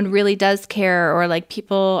 no one really does care, or like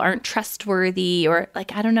people aren't trustworthy, or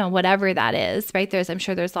like, I don't know, whatever that is, right? I'm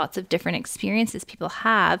sure there's lots of different experiences people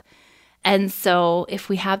have. And so if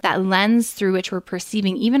we have that lens through which we're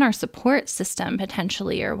perceiving even our support system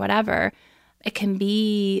potentially or whatever, it can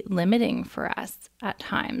be limiting for us at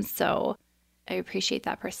times. So I appreciate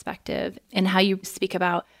that perspective and how you speak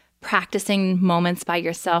about practicing moments by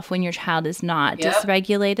yourself when your child is not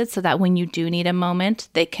dysregulated, so that when you do need a moment,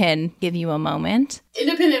 they can give you a moment.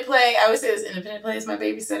 Independent play, I would say this, independent play is my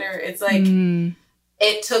babysitter. It's like...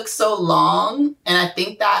 It took so long. And I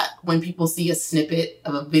think that when people see a snippet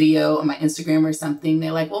of a video on my Instagram or something,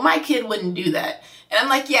 they're like, well, my kid wouldn't do that. And I'm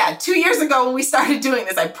like, yeah, 2 years ago when we started doing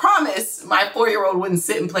this, I promise my 4-year-old wouldn't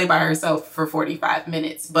sit and play by herself for 45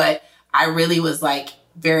 minutes. But I really was like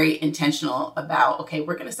very intentional about, okay,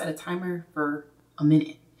 we're going to set a timer for a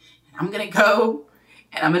minute. And I'm going to go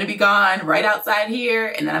and I'm going to be gone right outside here.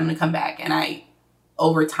 And then I'm going to come back. And I,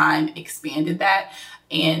 over time, expanded that.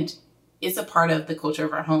 And it's a part of the culture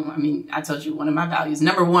of our home. I mean, I told you one of my values,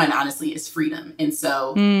 number one, honestly, is freedom. And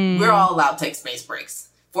so we're all allowed to take space breaks.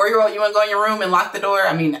 4-year-old, you want to go in your room and lock the door?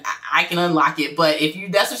 I mean, I can unlock it. But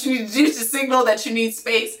if that's what you need to do to signal that you need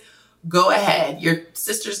space, go ahead. Your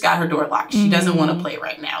sister's got her door locked. She doesn't want to play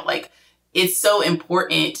right now. Like, it's so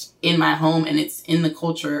important in my home, and it's in the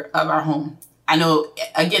culture of our home. I know,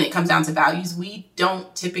 again, it comes down to values. We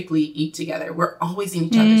don't typically eat together. We're always in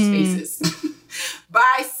each other's spaces.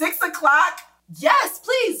 By 6 o'clock, yes,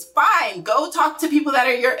 please, fine. Go talk to people that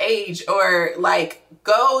are your age, or like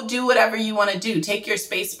go do whatever you want to do. Take your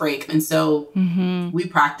space break. And so we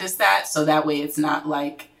practice that, so that way it's not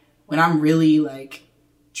like when I'm really like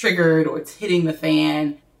triggered or it's hitting the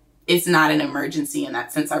fan, it's not an emergency in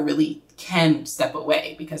that sense. I really can step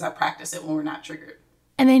away because I practice it when we're not triggered.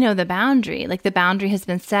 And they know the boundary. Like the boundary has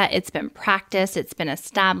been set. It's been practiced. It's been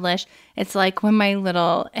established. It's like when my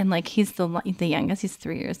little, and like he's the youngest, he's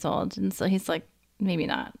 3 years old. And so he's like maybe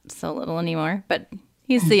not so little anymore, but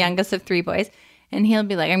he's the youngest of 3 boys. And he'll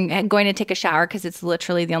be like, I'm going to take a shower because it's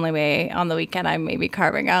literally the only way on the weekend I'm maybe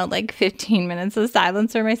carving out like 15 minutes of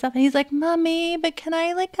silence for myself. And he's like, Mommy, but can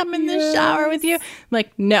I like come in the shower with you? I'm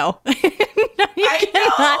like, no. No, you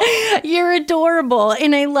cannot. You're adorable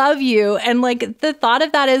and I love you. And like the thought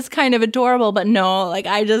of that is kind of adorable, but no, like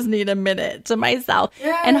I just need a minute to myself.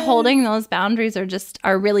 Yes. And holding those boundaries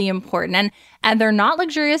are really important. And they're not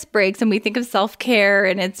luxurious breaks. And we think of self-care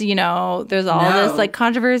and it's, there's all this like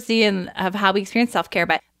controversy of how we experience self-care.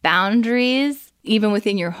 But boundaries, even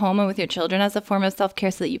within your home and with your children as a form of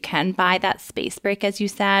self-care, so that you can buy that space break, as you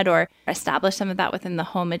said, or establish some of that within the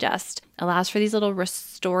home, it just allows for these little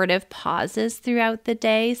restorative pauses throughout the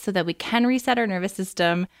day so that we can reset our nervous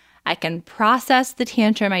system I can process the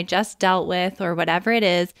tantrum I just dealt with or whatever it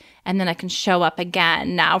is, and then I can show up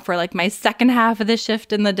again now for like my second half of the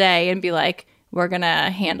shift in the day and be like, we're going to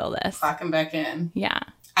handle this. Clocking back in. Yeah.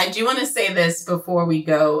 I do want to say this before we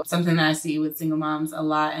go. Something that I see with single moms a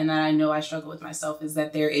lot, and that I know I struggle with myself, is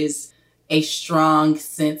that there is a strong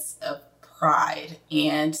sense of pride,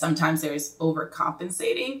 and sometimes there's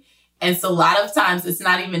overcompensating. And so a lot of times it's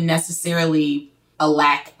not even necessarily a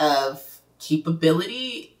lack of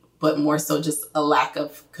capability, but more so just a lack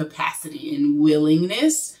of capacity and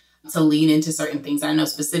willingness to lean into certain things. I know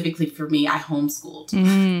specifically for me, I homeschooled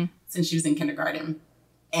since she was in kindergarten.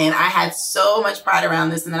 And I had so much pride around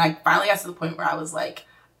this. And then I finally got to the point where I was like,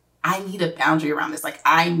 I need a boundary around this. Like,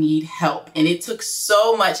 I need help. And it took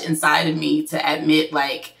so much inside of me to admit,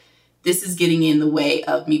 like, this is getting in the way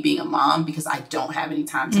of me being a mom because I don't have any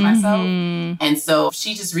time to myself. And so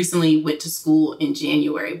she just recently went to school in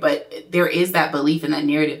January. But there is that belief in that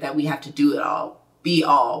narrative that we have to do it all,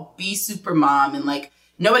 be super mom. And like,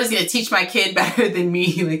 nobody's going to teach my kid better than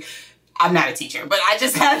me. Like, I'm not a teacher, but I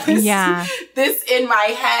just have this in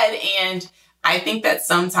my head. And I think that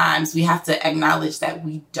sometimes we have to acknowledge that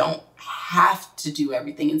we don't have to do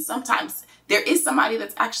everything. And sometimes there is somebody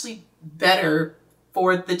that's actually better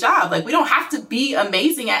for the job. Like, we don't have to be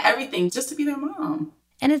amazing at everything just to be their mom.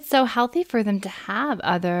 And it's so healthy for them to have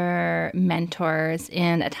other mentors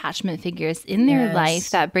and attachment figures in their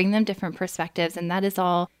life that bring them different perspectives. And that is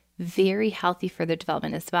all very healthy for their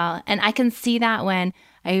development as well. And I can see that when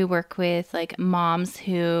I work with like moms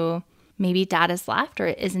who maybe dad has left or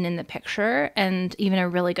isn't in the picture, and even a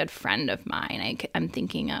really good friend of mine I'm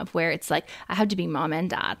thinking of, where it's like, I have to be mom and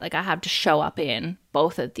dad. Like, I have to show up in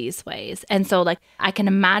both of these ways. And so like, I can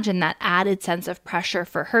imagine that added sense of pressure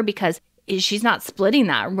for her because she's not splitting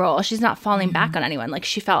that role. She's not falling back on anyone. Like,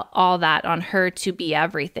 she felt all that on her to be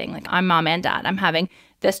everything. Like, I'm mom and dad. I'm having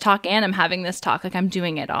this talk and I'm having this talk. Like, I'm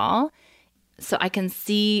doing it all. So I can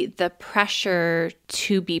see the pressure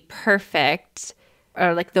to be perfect,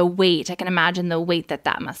 or like the weight. I can imagine the weight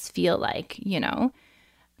that must feel like, you know,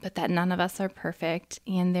 but that none of us are perfect.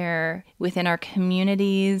 And they're within our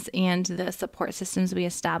communities and the support systems we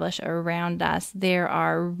establish around us, there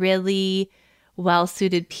are really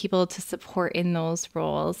well-suited people to support in those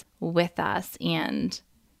roles with us. And,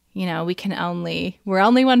 you know, we're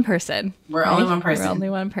only one person. We're only one person. We're only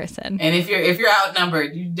one person. And if you're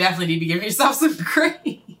outnumbered, you definitely need to give yourself some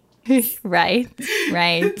grace. Right.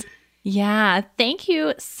 Yeah. Thank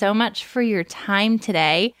you so much for your time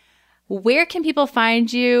today. Where can people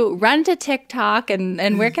find you? Run to TikTok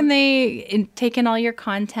and where can they take in all your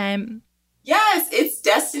content? Yes, it's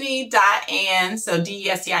destiny.ann. So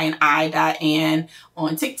DESTINI.ann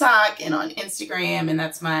on TikTok and on Instagram. And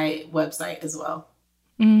that's my website as well.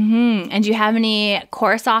 And do you have any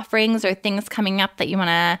course offerings or things coming up that you want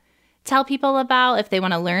to tell people about if they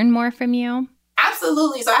want to learn more from you?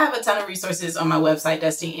 Absolutely. So I have a ton of resources on my website,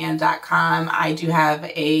 DestinyAnn.com. I do have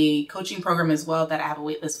a coaching program as well that I have a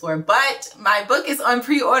waitlist for, but my book is on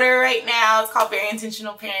pre-order right now. It's called Very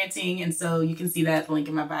Intentional Parenting. And so you can see that link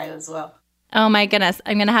in my bio as well. Oh my goodness.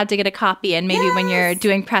 I'm going to have to get a copy, and maybe when you're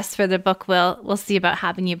doing press for the book, we'll see about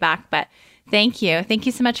having you back. But thank you. Thank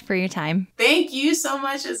you so much for your time. Thank you so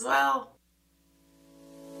much as well.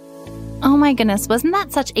 Oh my goodness, wasn't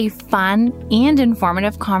that such a fun and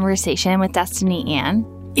informative conversation with Destiny Ann?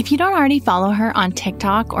 If you don't already follow her on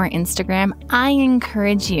TikTok or Instagram, I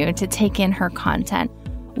encourage you to take in her content.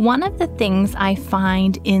 One of the things I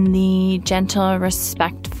find in the gentle,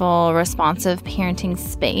 respectful, responsive parenting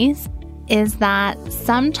space is that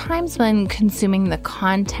sometimes when consuming the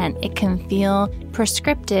content, it can feel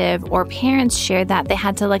prescriptive, or parents share that they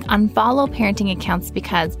had to unfollow parenting accounts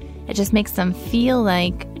because it just makes them feel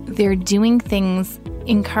like they're doing things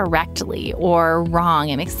incorrectly or wrong.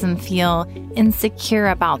 It makes them feel insecure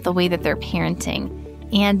about the way that they're parenting.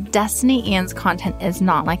 And Destiny Ann's content is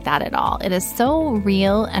not like that at all. It is so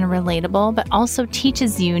real and relatable, but also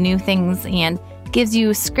teaches you new things and gives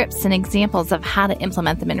you scripts and examples of how to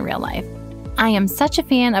implement them in real life. I am such a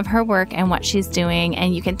fan of her work and what she's doing,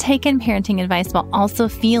 and you can take in parenting advice while also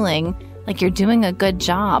feeling like you're doing a good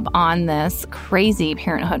job on this crazy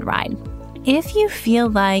parenthood ride. If you feel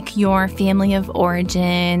like your family of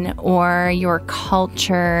origin or your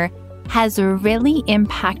culture has really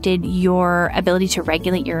impacted your ability to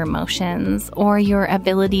regulate your emotions, or your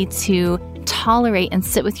ability to tolerate and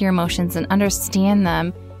sit with your emotions and understand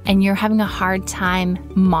them, and you're having a hard time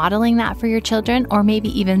modeling that for your children, or maybe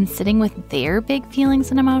even sitting with their big feelings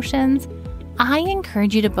and emotions, I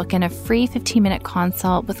encourage you to book in a free 15-minute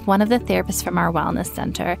consult with one of the therapists from our wellness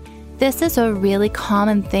center. This is a really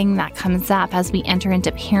common thing that comes up as we enter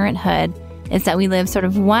into parenthood, is that we live sort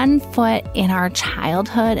of one foot in our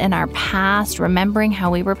childhood and our past, remembering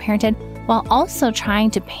how we were parented, while also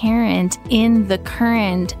trying to parent in the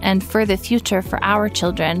current and for the future for our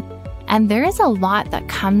children. And there is a lot that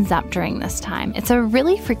comes up during this time. It's a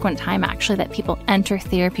really frequent time, actually, that people enter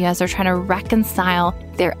therapy as they're trying to reconcile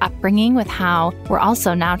their upbringing with how we're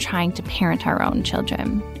also now trying to parent our own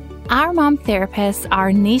children. Our mom therapists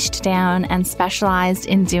are niched down and specialized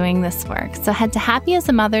in doing this work. So head to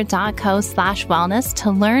happyasamother.co/wellness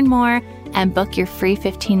to learn more and book your free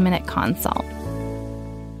 15-minute consult.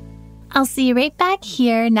 I'll see you right back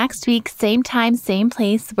here next week, same time, same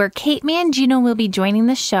place, where Kate Mangino will be joining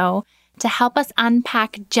the show to help us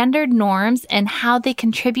unpack gendered norms and how they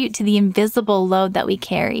contribute to the invisible load that we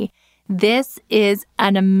carry. This is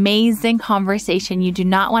an amazing conversation. You do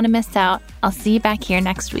not want to miss out. I'll see you back here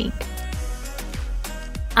next week.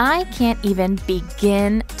 I can't even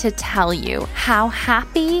begin to tell you how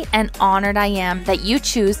happy and honored I am that you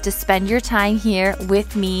choose to spend your time here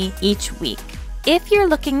with me each week. If you're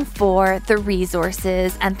looking for the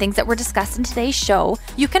resources and things that were discussed in today's show,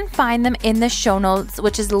 you can find them in the show notes,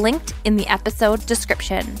 which is linked in the episode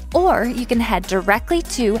description. Or you can head directly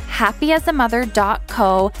to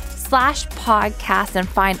happyasamother.co/podcast and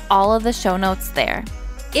find all of the show notes there.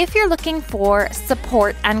 If you're looking for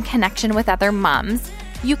support and connection with other moms,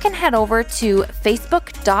 you can head over to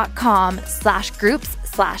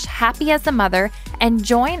facebook.com/groups/happyasamother and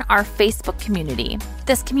join our Facebook community.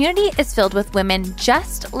 This community is filled with women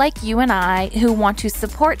just like you and I who want to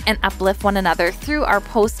support and uplift one another through our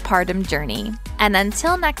postpartum journey. And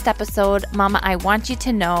until next episode, Mama, I want you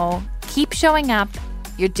to know, keep showing up.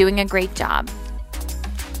 You're doing a great job.